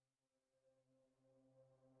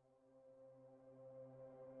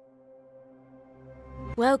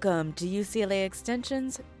Welcome to UCLA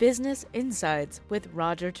Extension's Business Insights with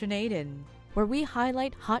Roger Tornadin, where we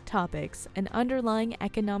highlight hot topics and underlying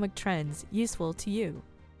economic trends useful to you.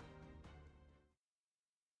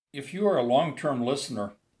 If you are a long-term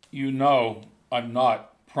listener, you know I'm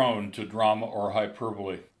not prone to drama or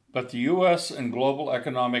hyperbole. But the U.S. and global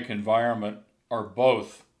economic environment are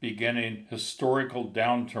both beginning historical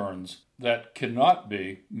downturns that cannot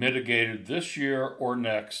be mitigated this year or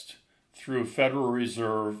next through Federal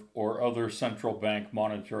Reserve or other central bank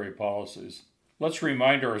monetary policies. Let's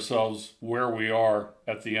remind ourselves where we are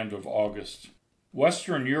at the end of August.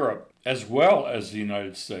 Western Europe, as well as the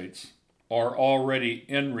United States, are already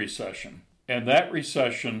in recession, and that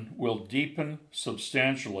recession will deepen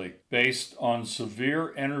substantially based on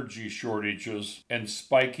severe energy shortages and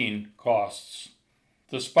spiking costs.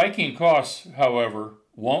 The spiking costs, however,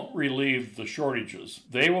 won't relieve the shortages.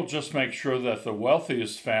 They will just make sure that the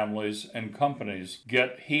wealthiest families and companies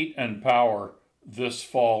get heat and power this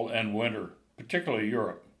fall and winter, particularly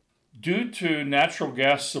Europe. Due to natural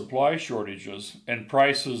gas supply shortages and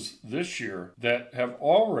prices this year that have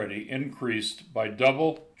already increased by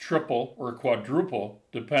double, triple, or quadruple,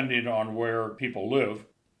 depending on where people live.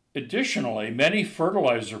 Additionally, many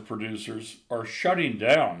fertilizer producers are shutting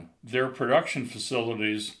down their production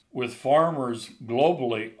facilities, with farmers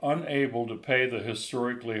globally unable to pay the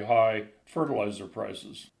historically high fertilizer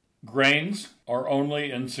prices. Grains are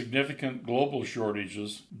only in significant global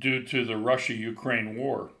shortages due to the Russia-Ukraine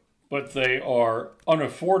war, but they are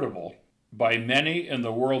unaffordable by many in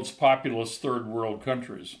the world's populous third world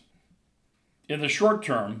countries. In the short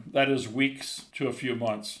term, that is weeks to a few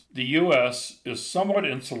months, the U.S. is somewhat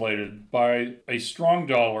insulated by a strong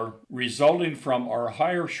dollar resulting from our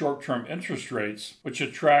higher short-term interest rates, which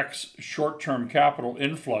attracts short-term capital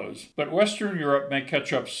inflows. But Western Europe may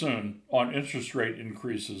catch up soon on interest rate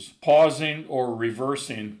increases, pausing or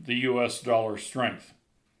reversing the U.S. dollar strength.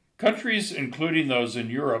 Countries, including those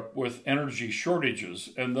in Europe with energy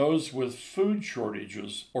shortages and those with food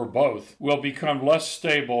shortages, or both, will become less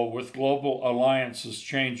stable with global alliances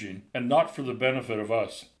changing, and not for the benefit of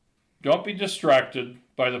us. Don't be distracted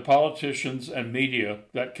by the politicians and media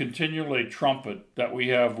that continually trumpet that we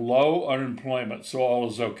have low unemployment, so all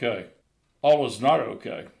is okay. All is not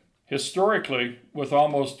okay. Historically, with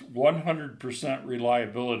almost 100%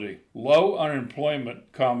 reliability, low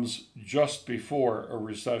unemployment comes just before a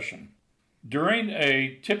recession. During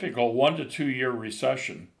a typical 1 to 2 year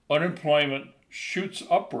recession, unemployment shoots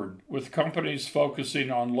upward, with companies focusing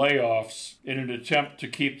on layoffs in an attempt to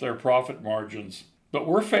keep their profit margins. But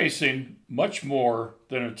we're facing much more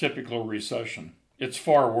than a typical recession. It's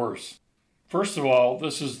far worse. First of all,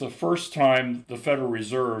 this is the first time the Federal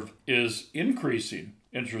Reserve is increasing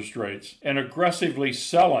interest rates and aggressively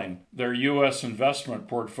selling their U.S. investment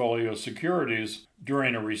portfolio securities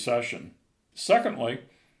during a recession. Secondly,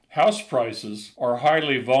 house prices are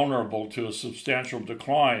highly vulnerable to a substantial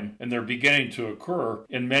decline, and they're beginning to occur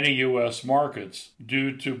in many U.S. markets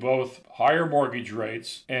due to both higher mortgage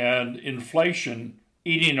rates and inflation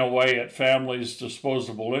eating away at families'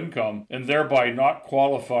 disposable income and thereby not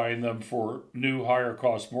qualifying them for new higher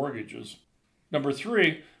cost mortgages. Number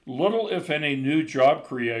three, little if any new job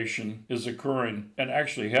creation is occurring, and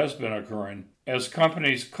actually has been occurring, as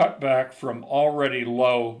companies cut back from already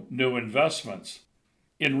low new investments.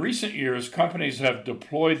 In recent years, companies have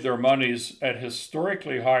deployed their monies at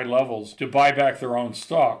historically high levels to buy back their own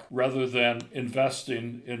stock rather than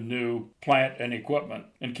investing in new plant and equipment.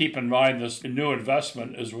 And keep in mind, this new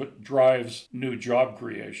investment is what drives new job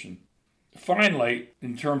creation. Finally,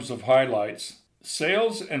 in terms of highlights,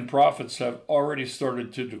 sales and profits have already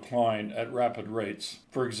started to decline at rapid rates.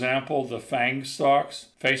 For example, the FANG stocks,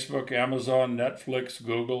 Facebook, Amazon, Netflix,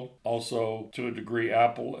 Google, also to a degree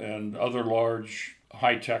Apple and other large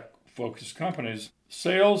high-tech focused companies,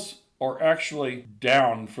 sales are actually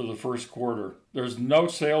down for the first quarter. There's no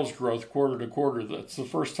sales growth quarter to quarter. That's the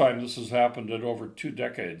first time this has happened in over 2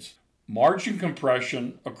 decades. Margin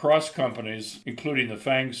compression across companies, including the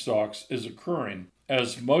FANG stocks, is occurring,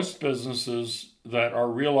 as most businesses that are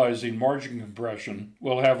realizing margin compression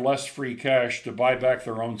will have less free cash to buy back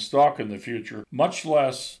their own stock in the future, much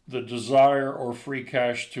less the desire or free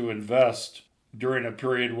cash to invest during a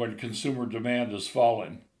period when consumer demand is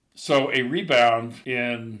falling. So a rebound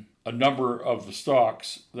in a number of the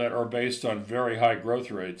stocks that are based on very high growth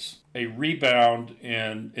rates, a rebound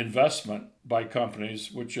in investment by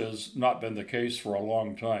companies, which has not been the case for a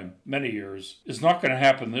long time, many years, is not going to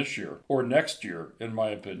happen this year or next year, in my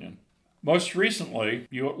opinion. Most recently,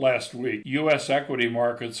 last week, U.S. equity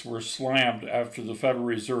markets were slammed after the Federal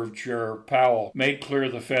Reserve Chair Powell made clear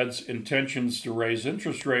the Fed's intentions to raise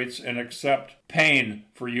interest rates and accept pain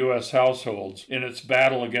for U.S. households in its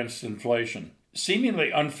battle against inflation.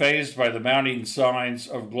 Seemingly unfazed by the mounting signs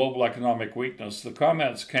of global economic weakness, the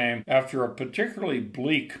comments came after a particularly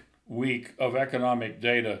bleak week of economic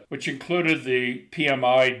data, which included the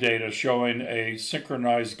PMI data showing a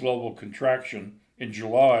synchronized global contraction in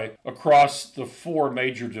July across the four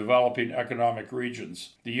major developing economic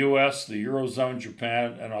regions: the U.S., the Eurozone,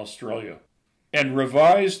 Japan, and Australia. And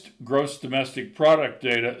revised gross domestic product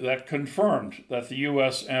data that confirmed that the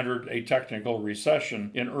U.S. entered a technical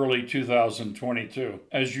recession in early 2022.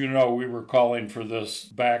 As you know, we were calling for this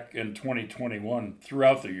back in 2021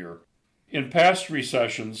 throughout the year. In past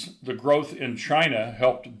recessions, the growth in China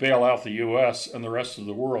helped bail out the U.S. and the rest of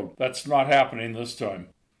the world. That's not happening this time.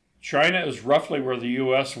 China is roughly where the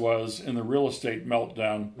U.S. was in the real estate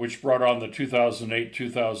meltdown, which brought on the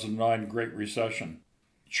 2008-2009 Great Recession.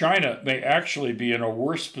 China may actually be in a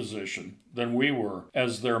worse position than we were,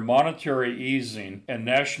 as their monetary easing and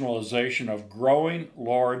nationalization of growing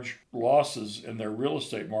large losses in their real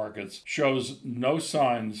estate markets shows no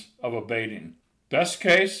signs of abating. Best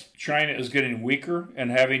case, China is getting weaker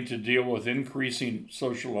and having to deal with increasing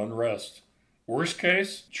social unrest. Worst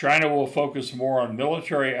case, China will focus more on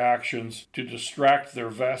military actions to distract their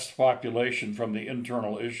vast population from the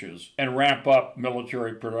internal issues and ramp up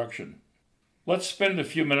military production. Let's spend a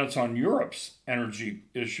few minutes on Europe's energy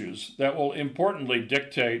issues that will importantly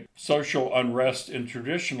dictate social unrest in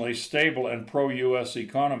traditionally stable and pro-U.S.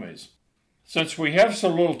 economies. Since we have so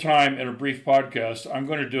little time in a brief podcast, I'm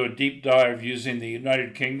going to do a deep dive using the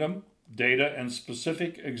United Kingdom, data, and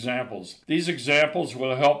specific examples. These examples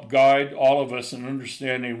will help guide all of us in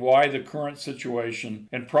understanding why the current situation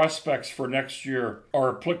and prospects for next year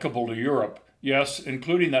are applicable to Europe, yes,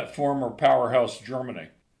 including that former powerhouse Germany.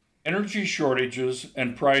 Energy shortages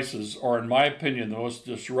and prices are, in my opinion, the most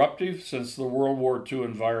disruptive since the World War II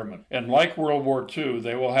environment. And like World War II,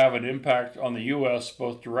 they will have an impact on the U.S.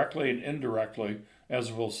 both directly and indirectly,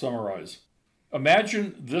 as we'll summarize.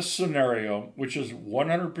 Imagine this scenario, which is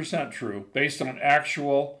 100% true, based on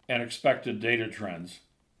actual and expected data trends.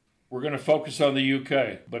 We're going to focus on the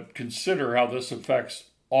UK, but consider how this affects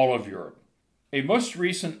all of Europe. A most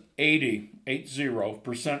recent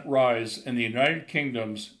 80% rise in the United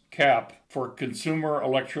Kingdom's cap for consumer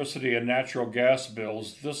electricity and natural gas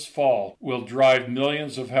bills this fall will drive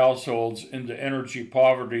millions of households into energy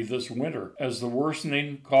poverty this winter as the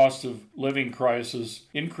worsening cost of living crisis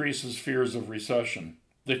increases fears of recession.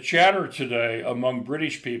 The chatter today among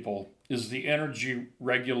British people is the energy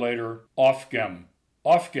regulator Ofgem.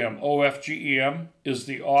 Ofgem, O-F-G-E-M, is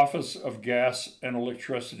the Office of Gas and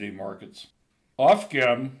Electricity Markets.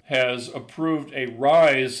 Ofgem has approved a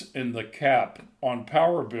rise in the cap on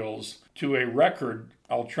power bills to a record,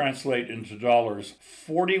 I'll translate into dollars,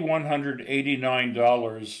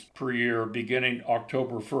 $4,189 per year beginning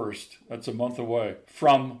October 1st, that's a month away,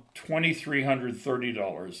 from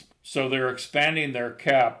 $2,330. So they're expanding their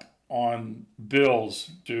cap on bills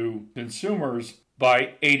to consumers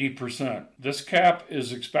by 80%. This cap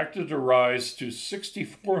is expected to rise to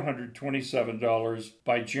 $6,427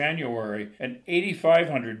 by January and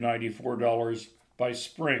 $8,594 by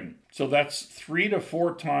spring. So that's 3 to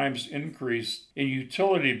 4 times increase in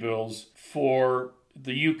utility bills for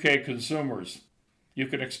the UK consumers. You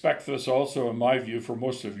can expect this also, in my view, for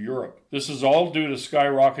most of Europe. This is all due to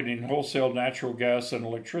skyrocketing wholesale natural gas and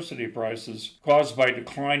electricity prices caused by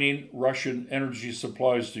declining Russian energy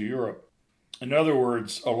supplies to Europe. In other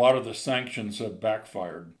words, a lot of the sanctions have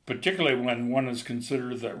backfired, particularly when one is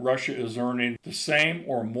considered that Russia is earning the same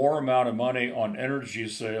or more amount of money on energy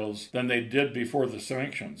sales than they did before the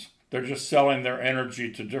sanctions. They're just selling their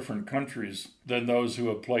energy to different countries than those who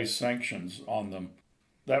have placed sanctions on them.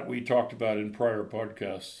 That we talked about in prior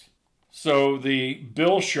podcasts. So the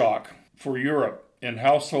bill shock for Europe in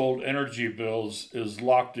household energy bills is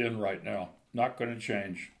locked in right now. Not going to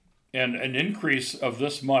change. And an increase of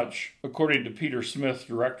this much, according to Peter Smith,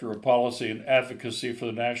 Director of Policy and Advocacy for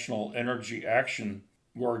the National Energy Action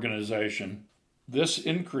Organization, this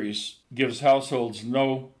increase gives households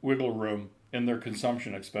no wiggle room in their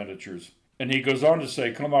consumption expenditures. And he goes on to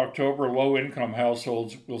say, come October, low-income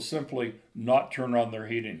households will simply not turn on their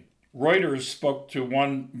heating. Reuters spoke to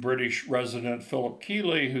one British resident, Philip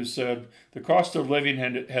Keeley, who said, the cost of living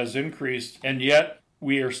has increased, and yet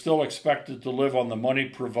we are still expected to live on the money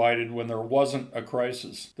provided when there wasn't a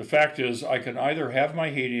crisis. The fact is, I can either have my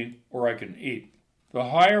heating or I can eat. The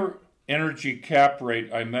higher energy cap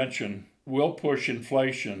rate I mentioned will push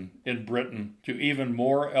inflation in Britain to even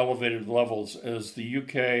more elevated levels, as the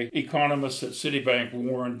UK economists at Citibank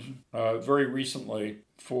warned very recently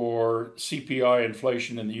for CPI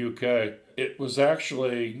inflation in the UK. It was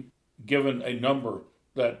actually given a number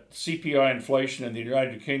that CPI inflation in the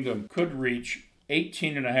United Kingdom could reach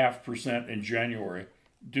 18.5% in January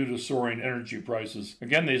due to soaring energy prices.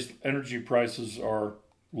 Again, these energy prices are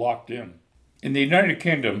locked in. In the United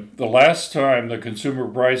Kingdom, the last time the Consumer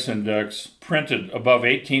Price Index printed above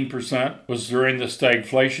 18% was during the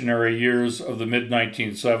stagflationary years of the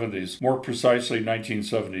mid-1970s, more precisely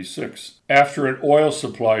 1976, after an oil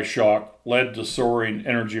supply shock led to soaring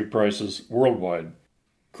energy prices worldwide.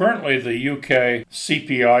 Currently, the UK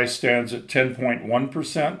CPI stands at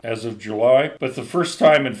 10.1% as of July, but the first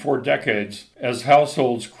time in 4 decades as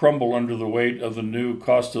households crumble under the weight of the new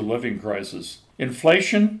cost of living crisis.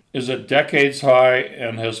 Inflation is at decades high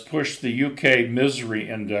and has pushed the UK Misery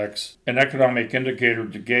Index, an economic indicator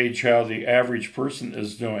to gauge how the average person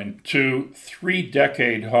is doing, to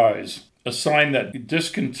 3-decade highs, a sign that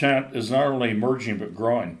discontent is not only emerging but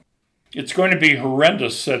growing. It's going to be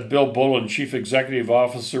horrendous, said Bill Bullen, Chief Executive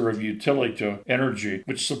Officer of Utilita Energy,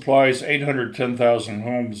 which supplies 810,000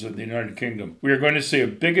 homes in the United Kingdom. We are going to see a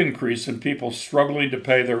big increase in people struggling to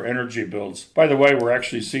pay their energy bills. By the way, we're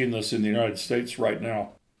actually seeing this in the United States right now.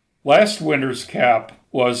 Last winter's cap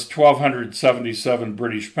was 1,277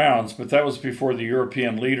 British pounds, but that was before the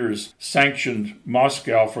European leaders sanctioned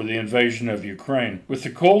Moscow for the invasion of Ukraine. With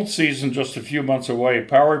the cold season just a few months away,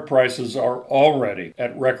 power prices are already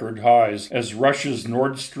at record highs as Russia's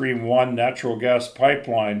Nord Stream 1 natural gas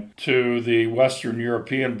pipeline to the Western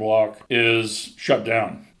European bloc is shut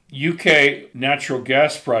down. UK natural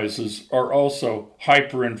gas prices are also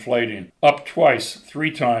hyperinflating, up twice,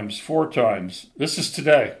 3 times, 4 times. This is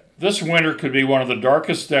today. This winter could be one of the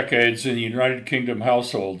darkest decades in United Kingdom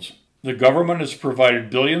households. The government has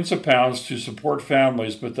provided billions of pounds to support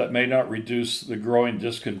families, but that may not reduce the growing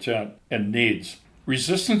discontent and needs.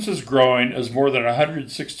 Resistance is growing as more than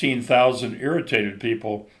 116,000 irritated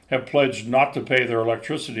people have pledged not to pay their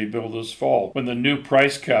electricity bill this fall when the new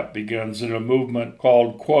price cap begins in a movement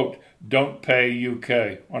called, quote, Don't Pay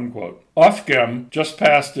UK, unquote. Ofgem just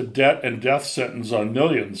passed a debt and death sentence on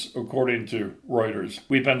millions, according to Reuters.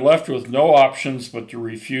 We've been left with no options but to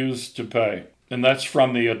refuse to pay. And that's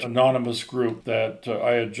from the anonymous group that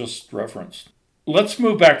I had just referenced. Let's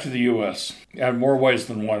move back to the U.S. in more ways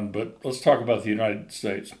than one, but let's talk about the United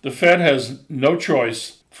States. The Fed has no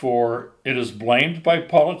choice, for it is blamed by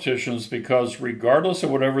politicians because regardless of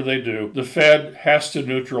whatever they do, the Fed has to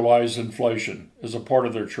neutralize inflation as a part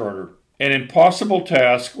of their charter. An impossible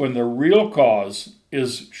task when the real cause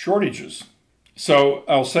is shortages. So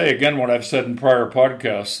I'll say again what I've said in prior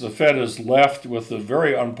podcasts. The Fed is left with the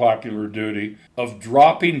very unpopular duty of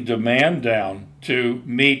dropping demand down to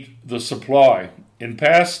meet the supply. In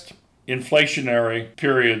past inflationary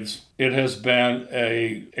periods, it has been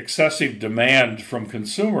an excessive demand from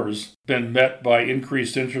consumers, been met by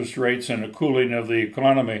increased interest rates and a cooling of the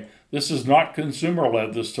economy. This is not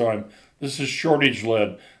consumer-led this time. This is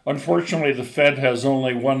shortage-led. Unfortunately, the Fed has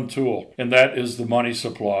only one tool, and that is the money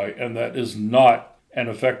supply, and that is not an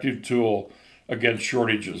effective tool against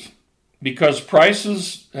shortages. Because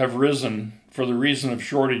prices have risen for the reason of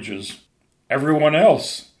shortages, everyone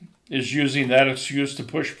else is using that excuse to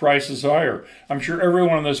push prices higher. I'm sure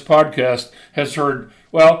everyone on this podcast has heard,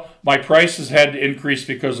 well, my prices had to increase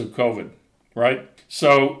because of COVID, right?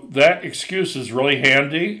 So that excuse is really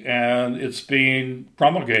handy, and it's being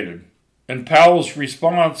promulgated. And Powell's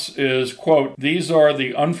response is, quote, these are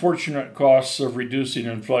the unfortunate costs of reducing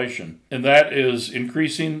inflation. And that is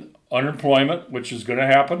increasing unemployment, which is going to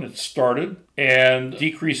happen, it's started, and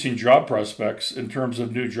decreasing job prospects in terms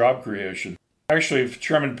of new job creation. Actually,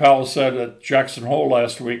 Chairman Powell said at Jackson Hole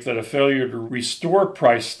last week that a failure to restore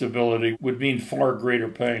price stability would mean far greater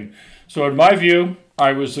pain. So in my view,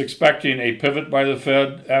 I was expecting a pivot by the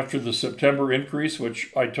Fed after the September increase,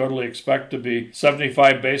 which I totally expect to be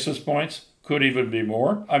 75 basis points, could even be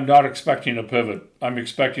more. I'm not expecting a pivot. I'm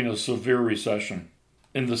expecting a severe recession.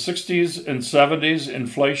 In the 60s and 70s,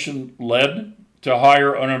 inflation led to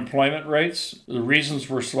higher unemployment rates. The reasons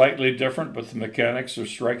were slightly different, but the mechanics are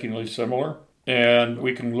strikingly similar. And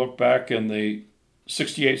we can look back in the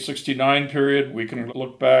 68-69 period. We can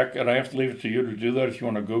look back, and I have to leave it to you to do that if you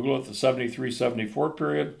want to Google it, the 73-74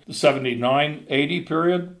 period, the 79-80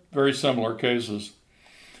 period, very similar cases.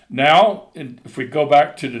 Now, if we go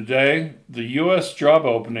back to today, the U.S. job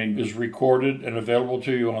opening is recorded and available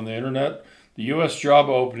to you on the internet. The U.S. job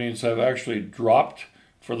openings have actually dropped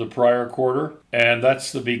for the prior quarter, and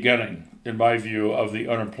that's the beginning. in my view, of the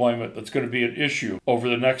unemployment that's going to be an issue over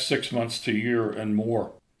the next 6 months to a year and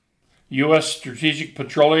more. U.S. strategic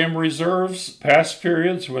petroleum reserves, past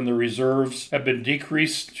periods when the reserves have been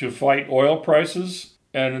decreased to fight oil prices,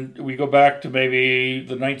 and we go back to maybe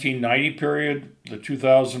the 1990 period, the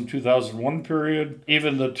 2000-2001 period,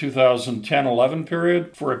 even the 2010-11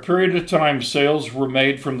 period. For a period of time, sales were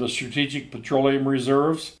made from the strategic petroleum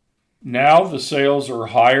reserves. Now the sales are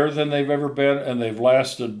higher than they've ever been, and they've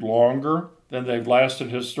lasted longer than they've lasted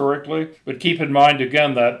historically. But keep in mind,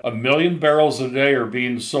 again, that 1 million barrels a day are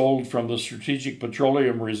being sold from the Strategic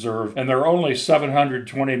Petroleum Reserve, and there are only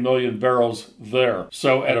 720 million barrels there.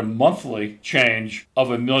 So at a monthly change of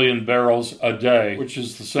 1 million barrels a day, which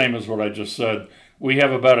is the same as what I just said, we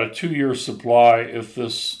have about a 2-year supply if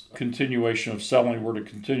this continuation of selling were to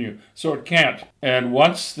continue. So it can't. And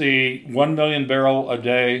once the 1 million barrel a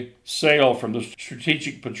day sale from the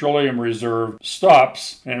Strategic Petroleum Reserve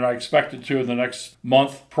stops, and I expect it to in the next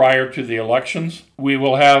month prior to the elections, we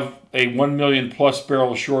will have a 1 million plus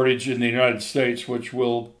barrel shortage in the United States, which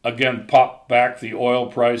will again pop back the oil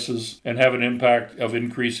prices and have an impact of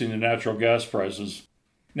increasing the natural gas prices.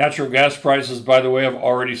 Natural gas prices, by the way, have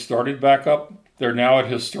already started back up. They're now at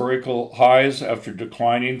historical highs after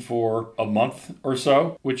declining for a month or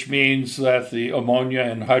so, which means that the ammonia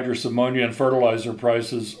and hydrous ammonia and fertilizer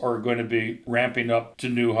prices are going to be ramping up to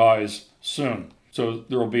new highs soon. So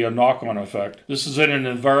there will be a knock-on effect. This is in an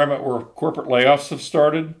environment where corporate layoffs have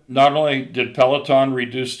started. Not only did Peloton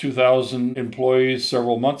reduce 2,000 employees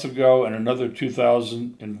several months ago and another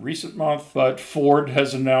 2,000 in recent months, but Ford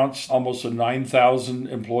has announced almost a 9,000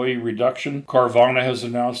 employee reduction. Carvana has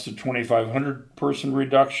announced a 2,500 person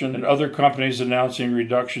reduction, and other companies announcing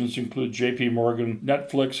reductions include JP Morgan,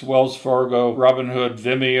 Netflix, Wells Fargo, Robinhood,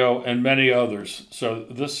 Vimeo, and many others. So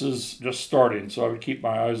this is just starting, so I would keep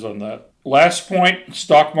my eyes on that. Last point,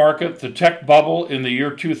 stock market, the tech bubble in the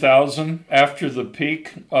year 2000, after the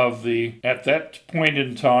peak of at that point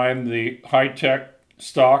in time, the high-tech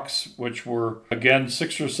stocks, which were, again,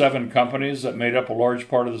 6 or 7 companies that made up a large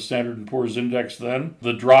part of the Standard & Poor's index then.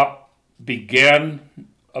 The drop began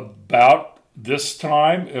about this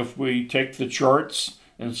time, if we take the charts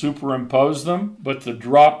and superimpose them, but the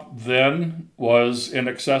drop then was in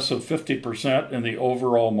excess of 50% in the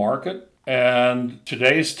overall market. And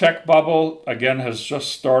today's tech bubble, again, has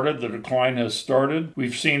just started. The decline has started.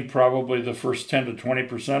 We've seen probably the first 10 to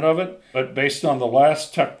 20% of it. But based on the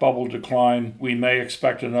last tech bubble decline, we may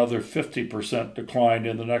expect another 50% decline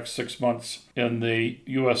in the next 6 months in the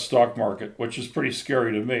U.S. stock market, which is pretty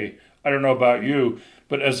scary to me. I don't know about you,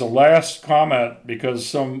 but as a last comment, because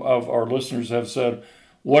some of our listeners have said,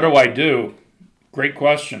 what do I do? Great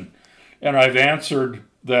question. And I've answered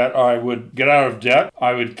that I would get out of debt,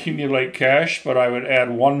 I would accumulate cash, but I would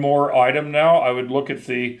add one more item now. I would look at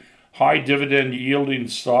the high dividend yielding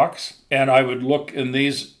stocks, and I would look in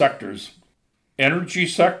these sectors. Energy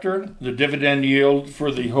sector, the dividend yield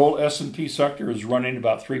for the whole S&P sector is running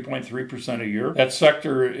about 3.3% a year. That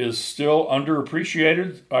sector is still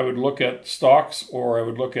underappreciated. I would look at stocks, or I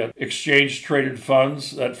would look at exchange-traded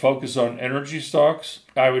funds that focus on energy stocks.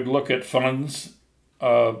 I would look at funds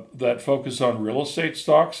that focus on real estate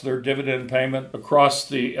stocks. Their dividend payment across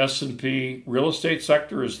the S&P real estate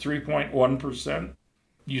sector is 3.1%.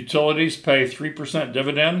 Utilities pay 3%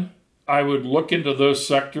 dividend. I would look into those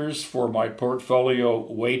sectors for my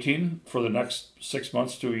portfolio weighting for the next 6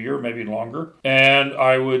 months to a year, maybe longer. And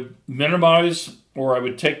I would minimize, or I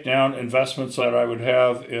would take down investments that I would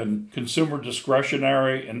have in consumer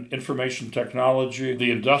discretionary and information technology,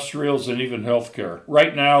 the industrials, and even healthcare.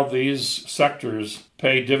 Right now, these sectors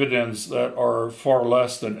pay dividends that are far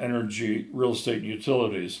less than energy, real estate, and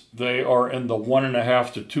utilities. They are in the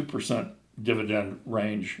 1.5% to 2% dividend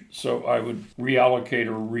range. So I would reallocate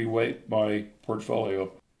or reweight my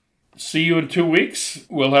portfolio. See you in 2 weeks.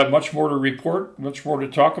 We'll have much more to report, much more to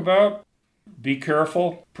talk about. Be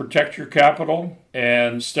careful, protect your capital,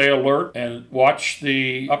 and stay alert, and watch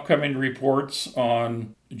the upcoming reports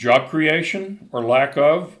on job creation or lack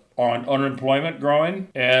of, on unemployment growing,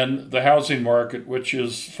 and the housing market, which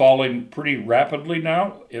is falling pretty rapidly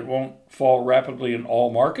now. It won't fall rapidly in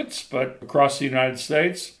all markets, but across the United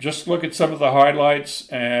States. Just look at some of the highlights,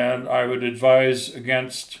 and I would advise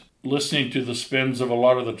against listening to the spins of a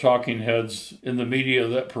lot of the talking heads in the media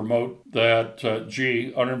that promote that,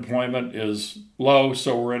 unemployment is low,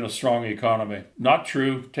 so we're in a strong economy. Not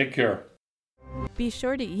true. Take care. Be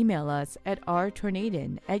sure to email us at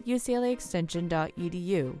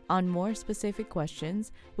rtornadin@uclaextension.edu on more specific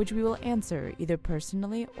questions, which we will answer either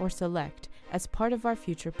personally or select as part of our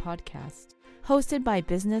future podcast. Hosted by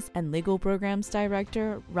Business and Legal Programs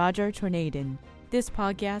Director Roger Tornadin. This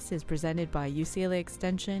podcast is presented by UCLA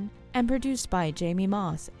Extension and produced by Jamie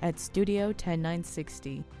Moss at Studio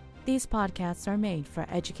 10960. These podcasts are made for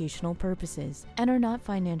educational purposes and are not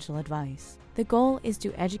financial advice. The goal is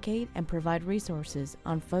to educate and provide resources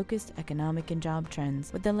on focused economic and job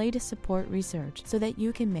trends with the latest support research so that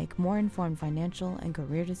you can make more informed financial and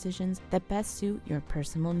career decisions that best suit your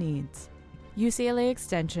personal needs. UCLA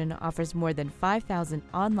Extension offers more than 5,000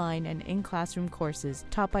 online and in-classroom courses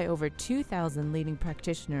taught by over 2,000 leading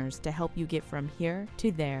practitioners to help you get from here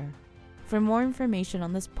to there. For more information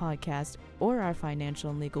on this podcast or our financial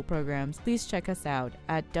and legal programs, please check us out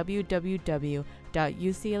at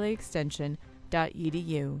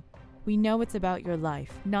www.uclaextension.edu. We know it's about your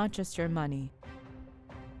life, not just your money.